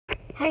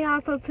Hey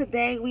y'all, so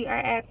today we are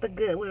at the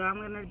Goodwill.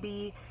 I'm gonna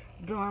be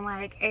doing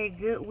like a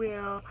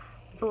Goodwill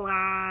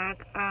vlog.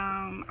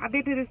 I've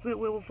been to this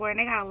Goodwill before and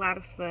they got a lot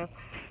of stuff.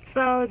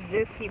 So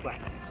just keep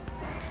watching.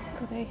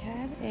 So they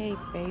have a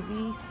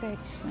baby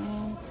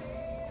section.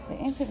 The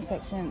infant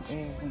section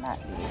is not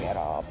big at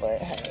all, but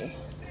hey,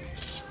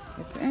 it's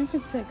the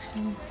infant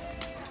section.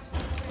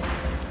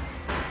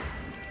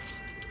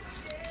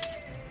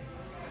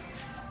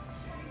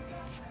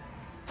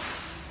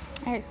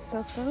 Alright,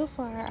 so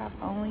far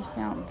I've only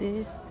found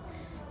this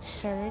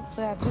shirt,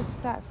 but I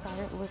just got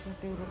started looking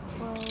through the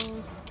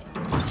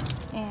clothes,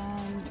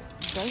 and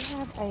they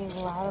have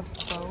a lot of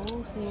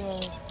clothes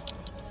here,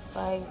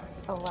 like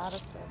a lot of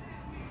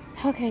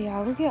stuff. Okay,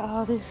 y'all, look at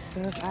all this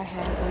stuff I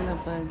have in the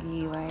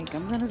buggy. Like,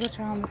 I'm gonna go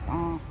try on this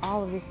on,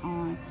 all of this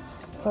on,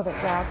 so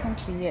that y'all can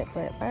see it.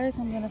 But first,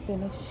 I'm gonna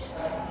finish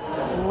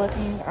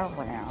looking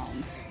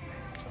around.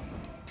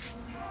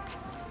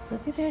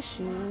 Look at their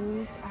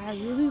shoes. I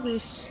really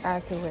wish I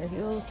could wear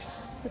heels,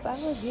 because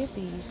I would get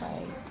these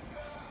like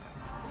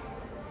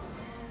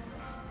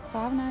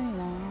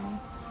 $5.99.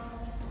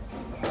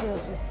 Still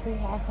just too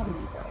high for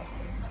me though.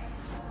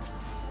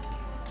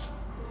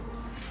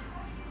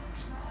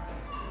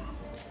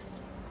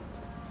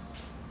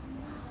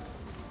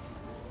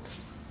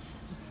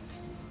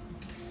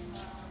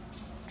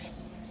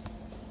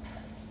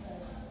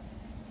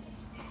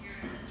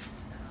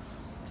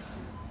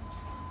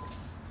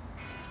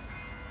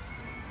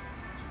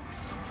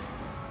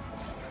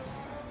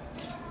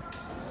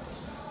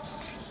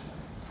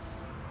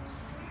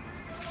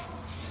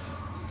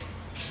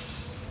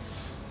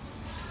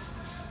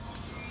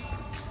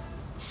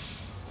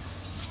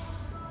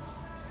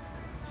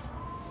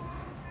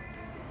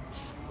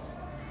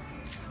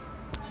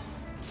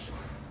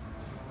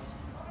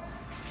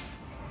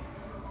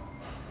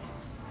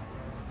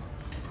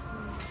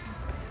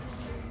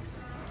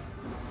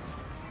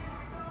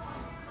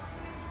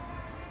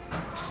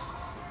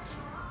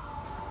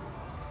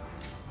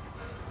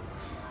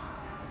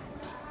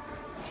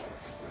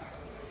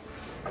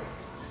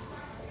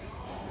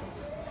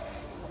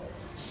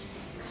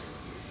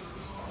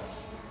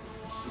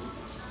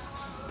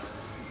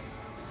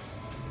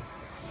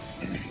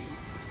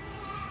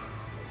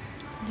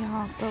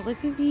 Y'all, so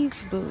look at these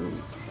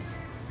boots.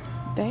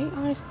 They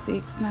are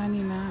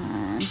 $6.99.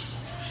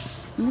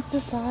 And it's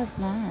a size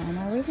 9. I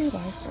really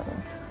like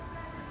them.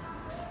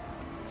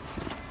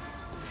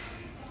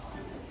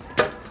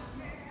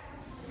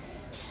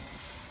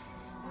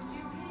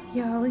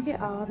 Y'all, look at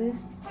all this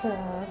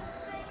stuff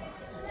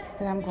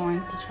that I'm going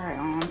to try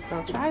on.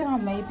 So try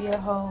on maybe a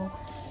whole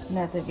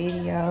another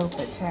video,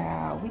 but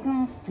child, we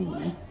gonna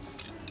see.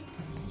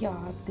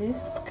 Y'all, this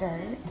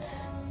skirt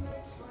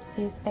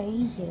is a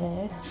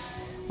yes.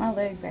 My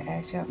legs are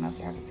ashy, I don't know if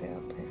y'all can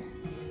tell, but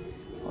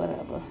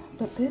whatever.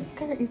 But this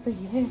skirt is a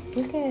yes.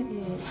 Look at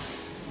it.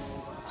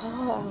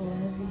 Oh, I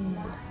love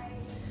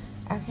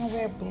it. I can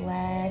wear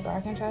black, or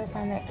I can try to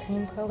find that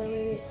cream color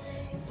with it.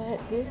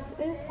 But this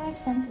is like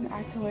something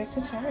I can wear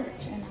to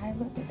church, and I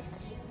love it.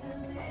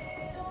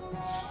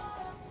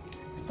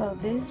 So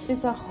this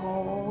is a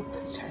whole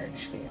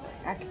church fit.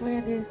 I can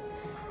wear this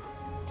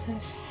to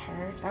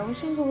church. I wish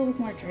it was a little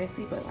more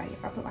dressy, but like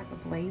if I put like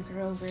a blazer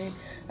over it,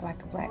 or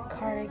like a black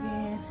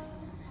cardigan,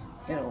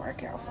 it'll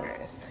work out for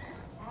us.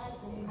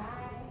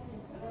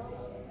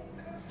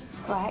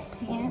 Black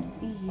pants,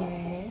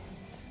 yes.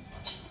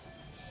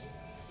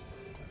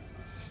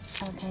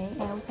 Okay,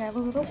 and we have a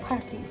little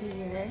pocket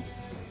here.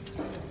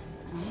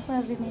 I'm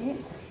loving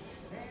it.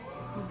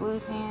 Blue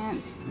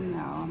pants, no,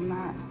 I'm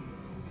not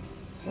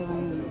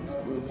feeling these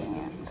blue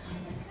pants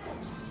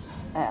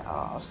at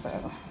all,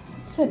 so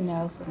it's a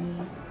no for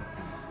me.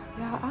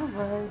 Y'all, I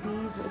love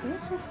these, but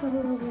they're just a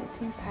little bit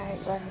too tight.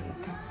 Like,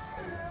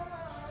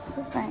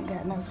 this ain't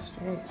got no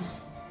stretch.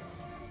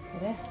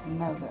 But that's a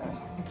no-go.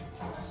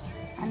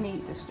 I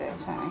need the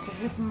stretch, honey, because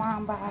this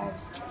mom bod,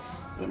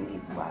 it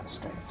needs a lot of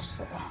stretch.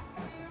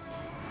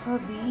 So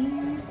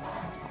these,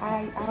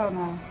 I don't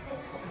know.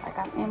 Like,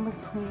 I'm in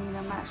between.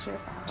 I'm not sure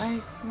if I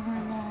like them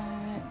or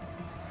not.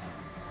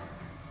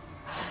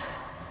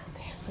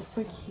 They're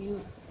super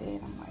cute,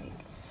 and I'm like,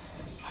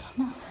 I don't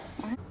know.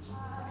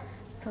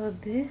 So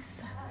this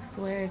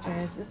sweater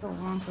dress, it's a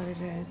long sweater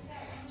dress.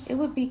 It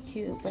would be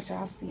cute, but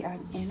y'all see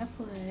I'm in a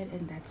foot,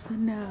 and that's a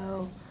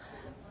no.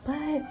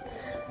 But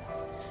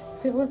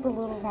if it was a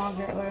little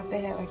longer, or if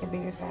they had like a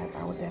bigger size,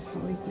 I would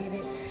definitely get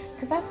it,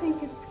 because I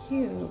think it's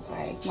cute.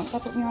 Like, once I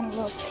put me on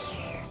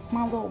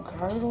my little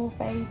girdle,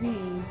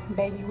 baby,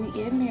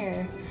 we in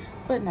there.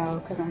 But no,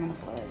 because I'm in a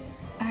foot.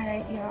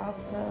 Alright, y'all,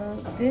 so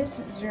this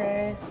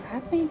dress, I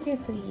think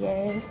it's a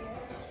yes.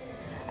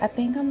 I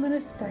think I'm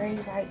gonna spray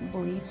like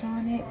bleach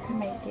on it to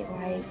make it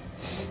like,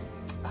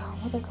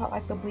 what they call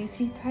like the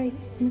bleachy type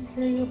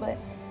material, but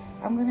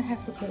I'm gonna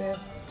have to put a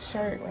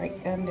shirt right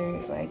under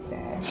it like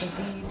that, because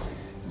these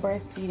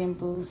breastfeeding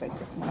boobs like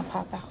just wanna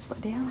pop out.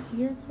 But down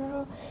here,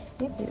 girl,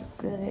 it is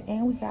good,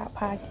 and we got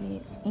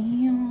pockets,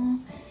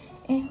 and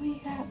we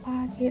got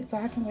pockets, so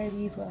I can wear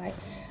these with like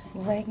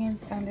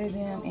leggings under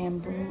them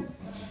and boots.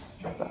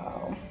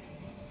 So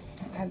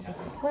I just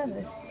love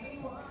this.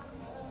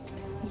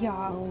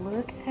 Y'all,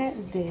 look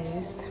at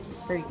this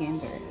freaking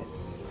dress.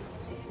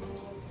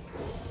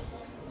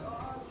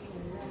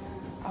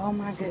 Oh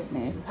my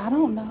goodness. I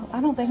don't know. I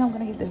don't think I'm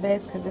gonna get the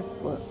vest because it's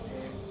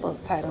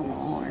look tight on my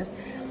arms.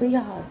 But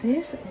y'all,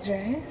 this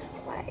dress,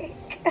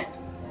 like,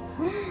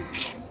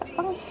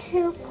 I'm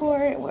here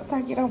for it. Once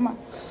I get on my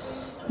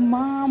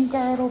mom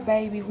girdle,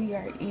 baby, we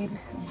are in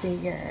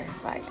bigger.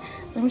 Like,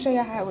 let me show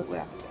y'all how it look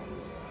without.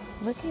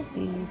 Look at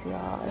these,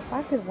 y'all. If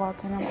I could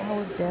walk in them, I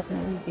would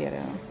definitely get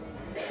them.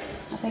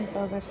 I think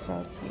those are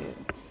so cute.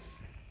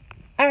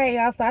 Alright,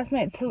 y'all, so I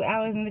spent 2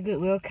 hours in the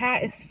Goodwill.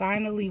 Kai is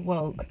finally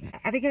woke.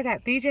 I think I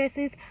got 3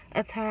 dresses,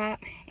 a top,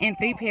 and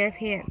 3 pair of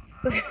pants.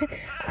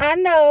 I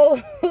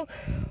know,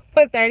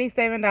 for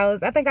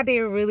 $37. I think I did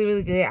really,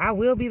 really good. I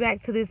will be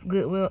back to this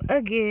Goodwill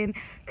again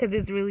because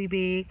it's really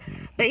big.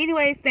 But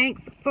anyways,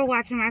 thanks for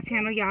watching my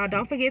channel, y'all.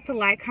 Don't forget to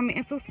like, comment,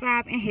 and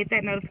subscribe, and hit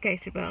that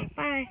notification bell.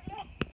 Bye.